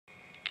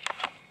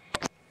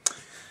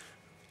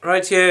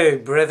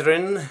Rightio,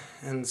 brethren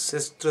and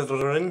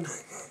sisterin.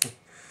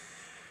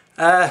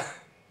 Right,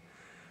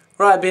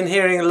 I've been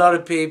hearing a lot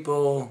of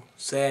people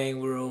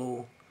saying we're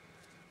all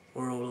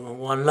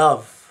one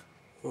love,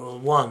 we're all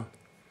one.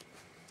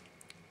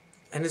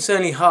 And it's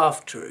only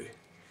half true.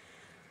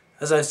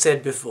 As I've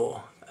said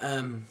before,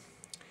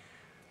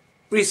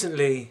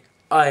 recently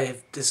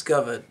I've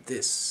discovered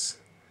this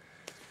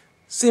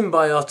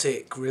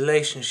symbiotic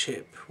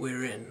relationship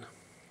we're in.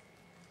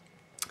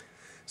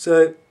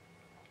 So,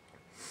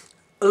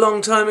 a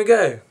long time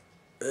ago,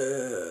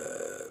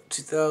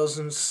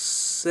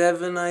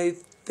 2007 I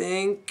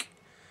think,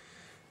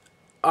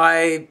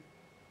 I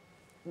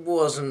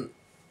wasn't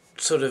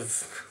sort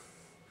of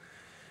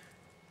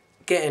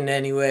getting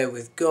anywhere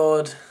with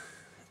God.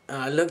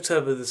 I looked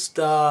up at the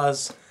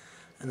stars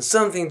and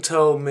something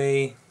told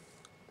me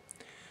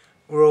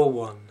we're all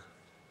one.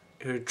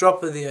 You're a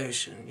drop of the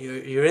ocean.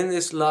 You're in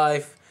this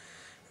life,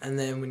 and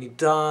then when you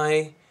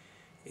die,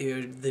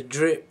 you're the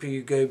drip,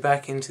 you go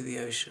back into the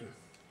ocean.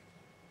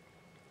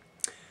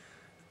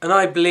 And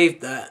I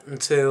believed that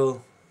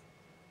until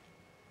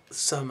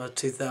summer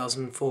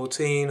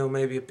 2014, or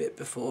maybe a bit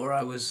before.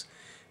 I was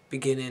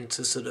beginning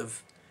to sort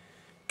of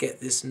get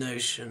this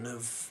notion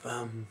of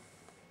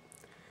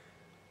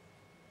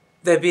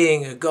there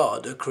being a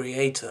God, a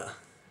creator,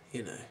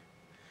 you know.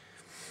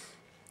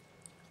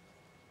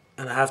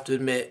 And I have to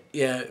admit,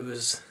 yeah, it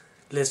was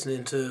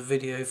listening to a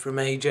video from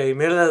A.J.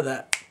 Miller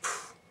that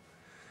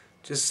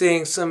just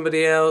seeing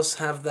somebody else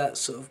have that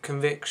sort of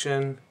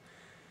conviction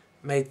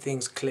made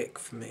things click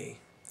for me.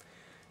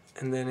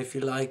 And then, if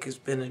you like, it's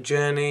been a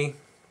journey,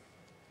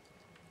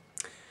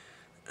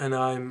 and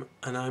I'm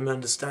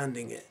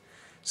understanding it.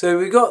 So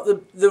we got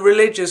the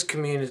religious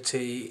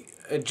community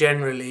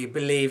generally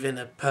believe in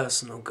a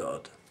personal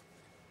God.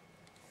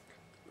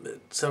 But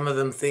some of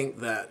them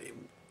think that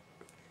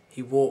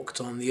he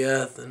walked on the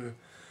earth and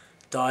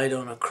died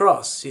on a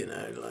cross, you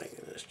know, like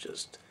it's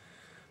just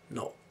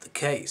not the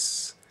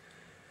case.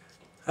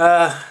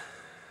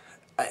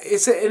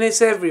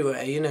 It's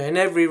everywhere, you know, in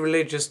every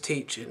religious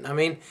teaching. I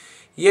mean,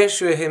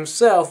 Yeshua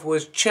himself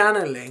was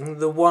channeling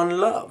the one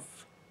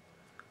love,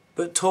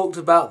 but talked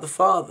about the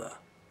Father.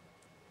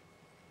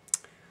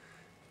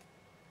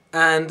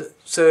 And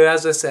so,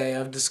 as I say,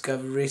 I've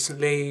discovered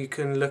recently, you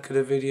can look at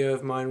a video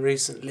of mine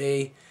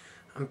recently,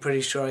 I'm pretty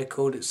sure I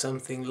called it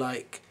something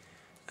like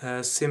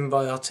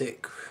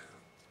symbiotic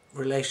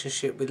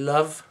relationship with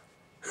love.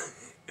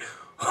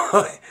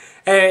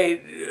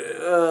 Hey,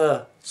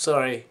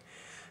 sorry.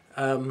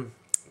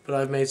 But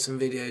I've made some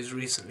videos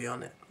recently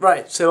on it.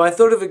 Right, so I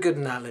thought of a good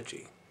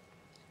analogy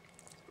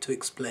to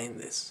explain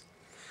this.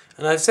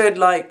 And I've said,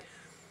 like,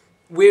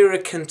 we're a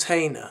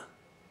container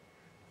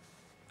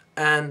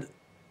and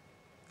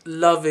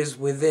love is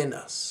within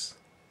us.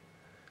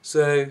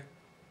 So,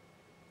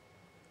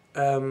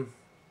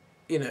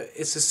 you know,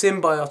 it's a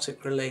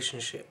symbiotic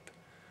relationship.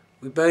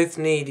 We both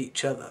need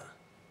each other.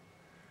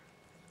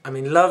 I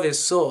mean, love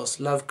is source,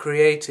 love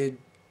created,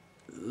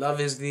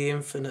 love is the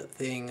infinite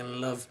thing,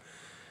 and love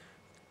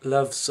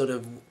sort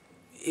of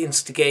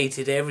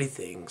instigated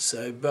everything.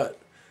 So, but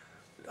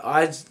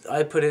I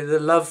put it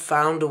that love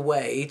found a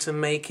way to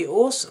make it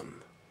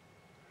awesome.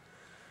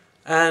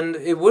 And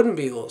it wouldn't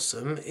be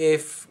awesome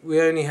if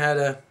we only had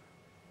a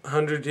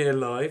 100-year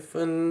life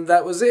and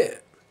that was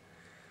it.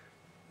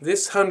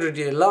 This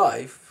 100-year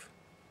life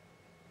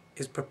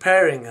is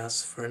preparing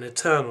us for an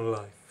eternal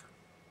life.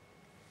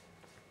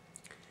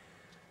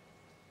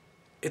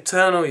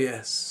 Eternal,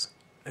 yes,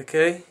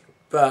 okay,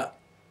 but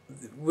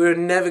we're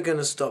never going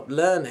to stop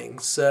learning,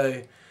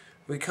 so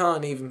we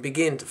can't even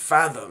begin to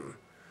fathom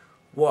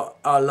what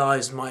our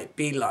lives might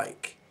be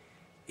like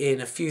in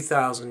a few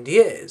thousand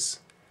years,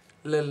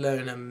 let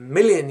alone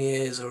 1,000,000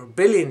 years or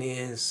 1,000,000,000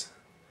 years,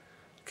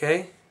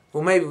 okay?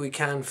 Well, maybe we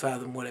can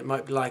fathom what it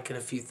might be like in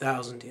a few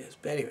thousand years,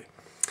 but anyway.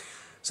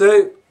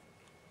 So,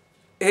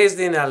 here's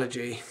the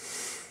analogy.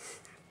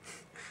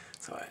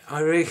 Sorry,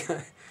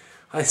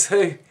 I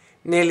so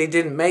nearly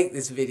didn't make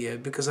this video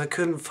because I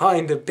couldn't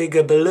find a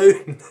bigger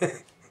balloon.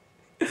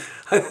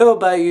 I thought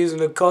about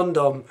using a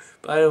condom,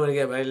 but I don't want to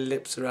get my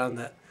lips around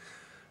that.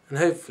 And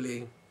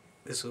hopefully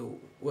this will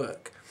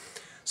work.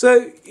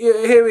 So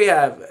here we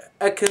have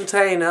a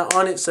container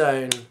on its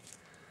own,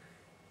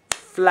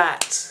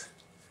 flat,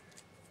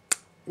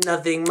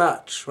 nothing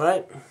much,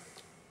 right?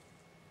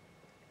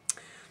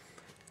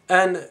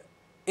 And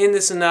in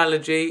this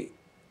analogy,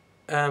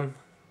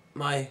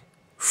 my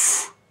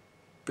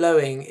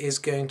blowing is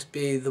going to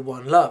be the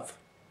one love.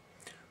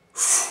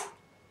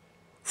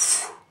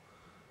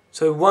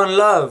 So one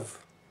love.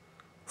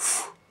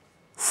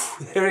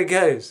 There it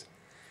goes.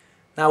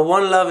 Now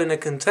one love in a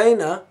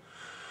container .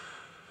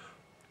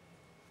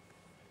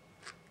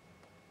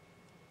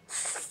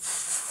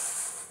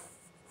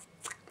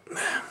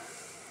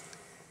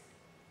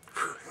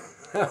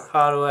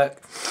 Hard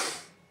work.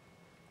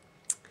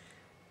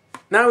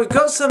 Now we've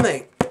got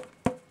something.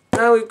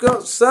 Now we've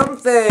got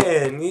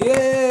something.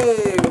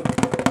 Yay!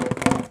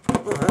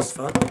 Oh, that's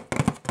fun.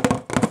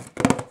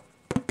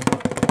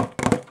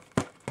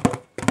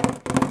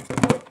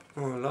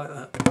 Oh, I like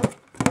that.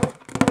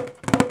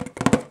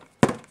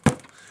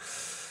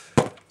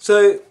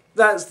 So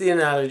that's the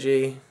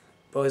analogy,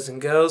 boys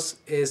and girls,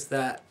 is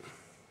that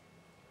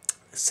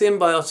a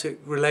symbiotic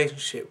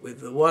relationship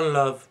with the one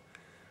love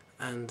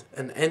and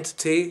an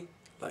entity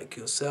like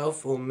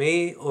yourself or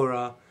me or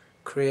our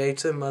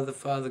Creator, Mother,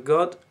 Father,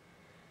 God,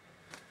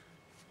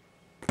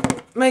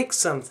 makes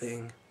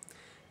something.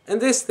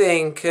 And this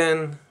thing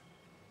can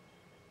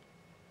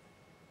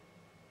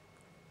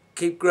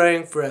keep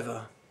growing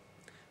forever.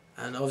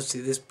 And obviously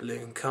this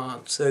balloon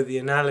can't, so the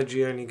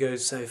analogy only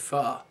goes so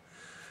far.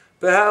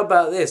 But how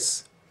about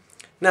this?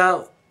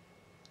 Now,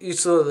 you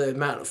saw the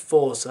amount of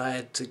force I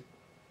had to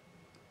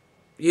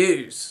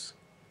use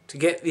to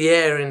get the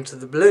air into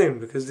the balloon,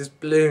 because this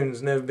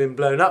balloon's never been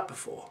blown up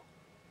before.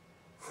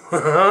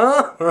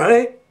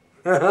 Right?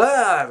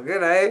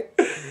 Good, eh?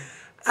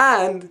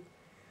 And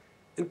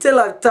until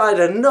I've tied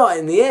a knot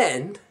in the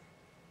end,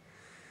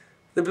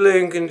 the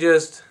balloon can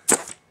just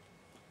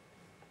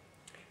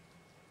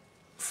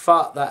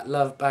fart that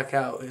love back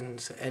out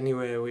into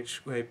anywhere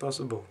which way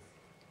possible.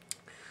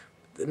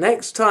 The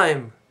next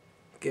time,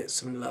 get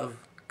some love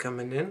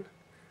coming in.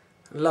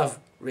 Love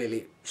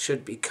really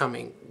should be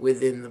coming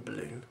within the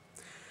balloon.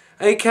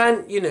 And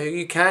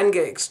you can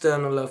get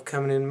external love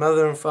coming in.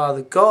 Mother and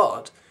Father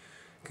God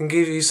can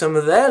give you some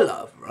of their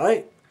love,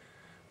 right?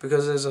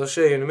 Because as I'll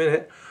show you in a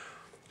minute,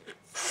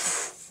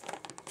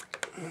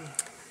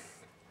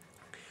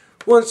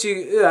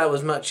 that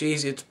was much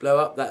easier to blow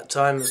up that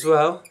time as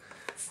well.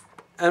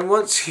 And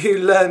once you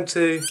learn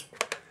to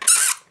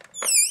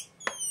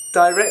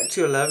direct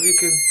your love, you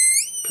can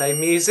play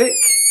music.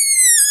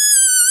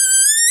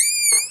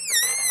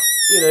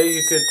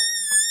 You could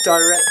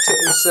direct it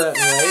in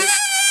certain ways.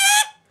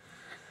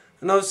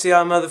 And obviously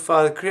our Mother,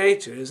 Father,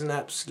 Creator is an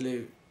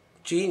absolute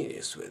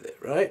genius with it,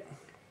 right?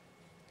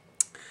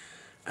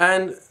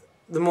 And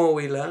the more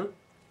we learn,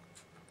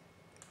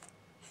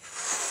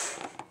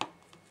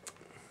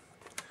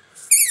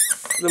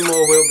 the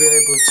more we'll be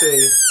able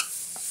to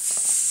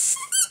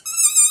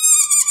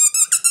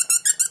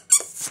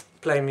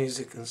play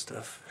music and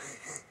stuff.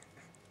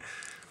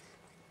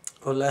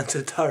 Or learn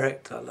to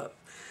direct our love.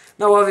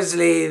 Now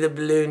obviously the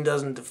balloon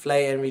doesn't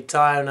deflate every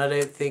time, and I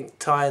don't think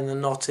tying the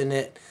knot in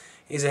it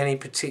is any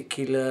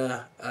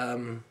particular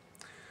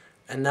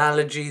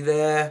analogy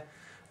there.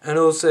 And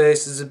also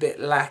this is a bit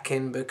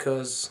lacking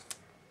because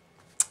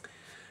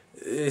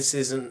this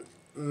isn't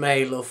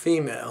male or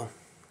female.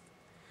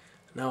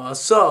 Now our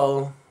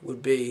soul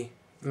would be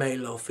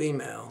male or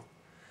female,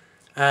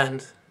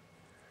 and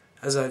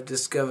as I've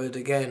discovered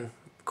again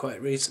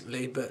quite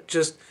recently, but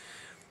just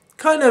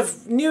kind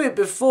of knew it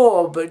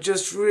before, but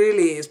just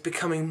really it's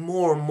becoming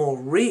more and more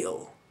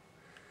real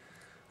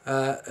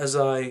as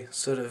I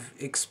sort of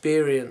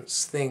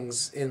experience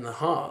things in the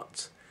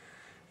heart,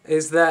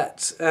 is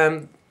that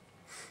the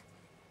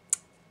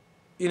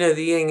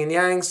yin and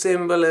yang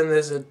symbol, and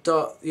there's a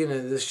dot,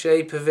 the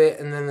shape of it,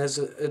 and then there's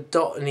a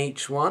dot in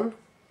each one.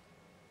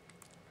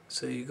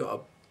 So you've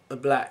got a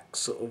black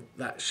sort of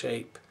that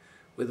shape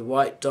with a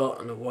white dot,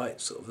 and a white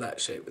sort of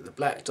that shape with a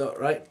black dot,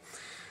 right?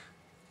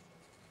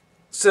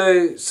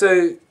 So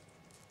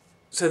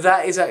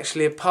that is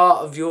actually a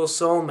part of your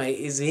soulmate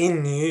is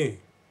in you.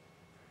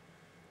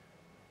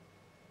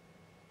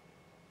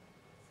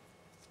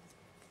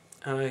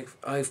 And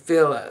I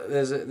feel that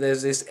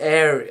there's this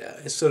area.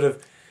 It's sort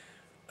of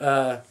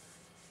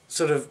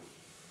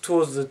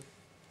towards the,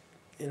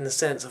 in the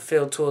sense I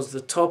feel towards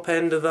the top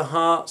end of the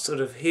heart, sort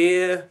of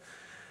here,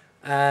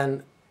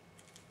 and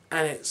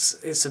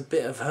it's a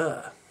bit of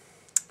her,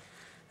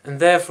 and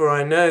therefore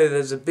I know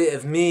there's a bit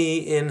of me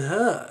in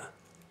her.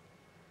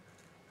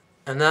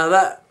 And now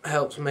that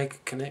helps make a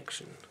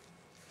connection.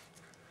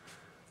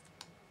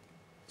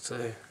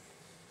 So,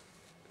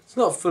 it's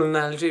not a full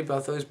analogy, but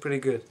I thought it was pretty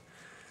good.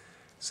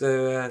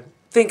 So,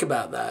 think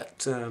about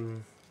that,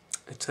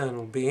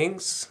 eternal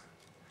beings.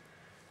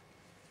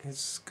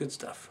 It's good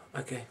stuff.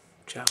 Okay,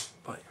 ciao,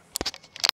 bye.